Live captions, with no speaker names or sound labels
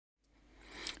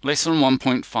Lesson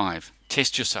 1.5.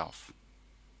 Test yourself.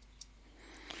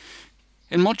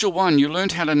 In Module 1, you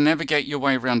learned how to navigate your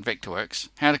way around Vectorworks,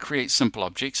 how to create simple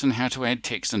objects, and how to add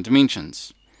text and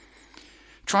dimensions.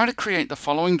 Try to create the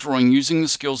following drawing using the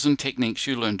skills and techniques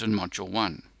you learned in Module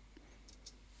 1.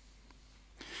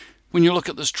 When you look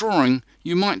at this drawing,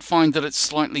 you might find that it's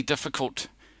slightly difficult,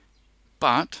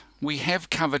 but we have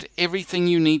covered everything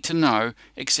you need to know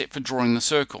except for drawing the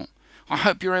circle. I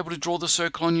hope you're able to draw the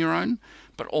circle on your own,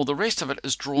 but all the rest of it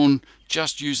is drawn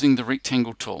just using the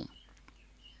rectangle tool.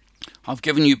 I've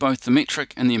given you both the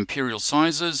metric and the imperial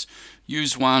sizes.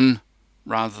 Use one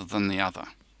rather than the other.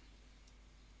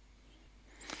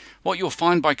 What you'll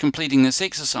find by completing this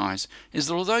exercise is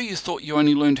that although you thought you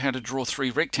only learned how to draw 3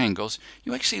 rectangles,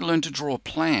 you actually learned to draw a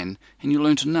plan, and you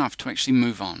learned enough to actually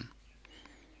move on.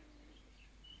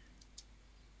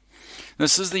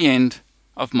 This is the end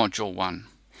of Module 1.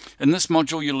 In this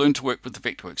module you learned to work with the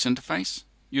Vectorworks interface,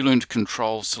 you learned to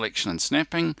control selection and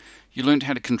snapping, you learned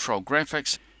how to control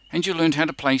graphics, and you learned how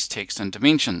to place text and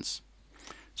dimensions.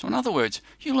 So in other words,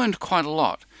 you learned quite a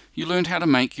lot. You learned how to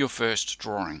make your first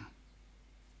drawing.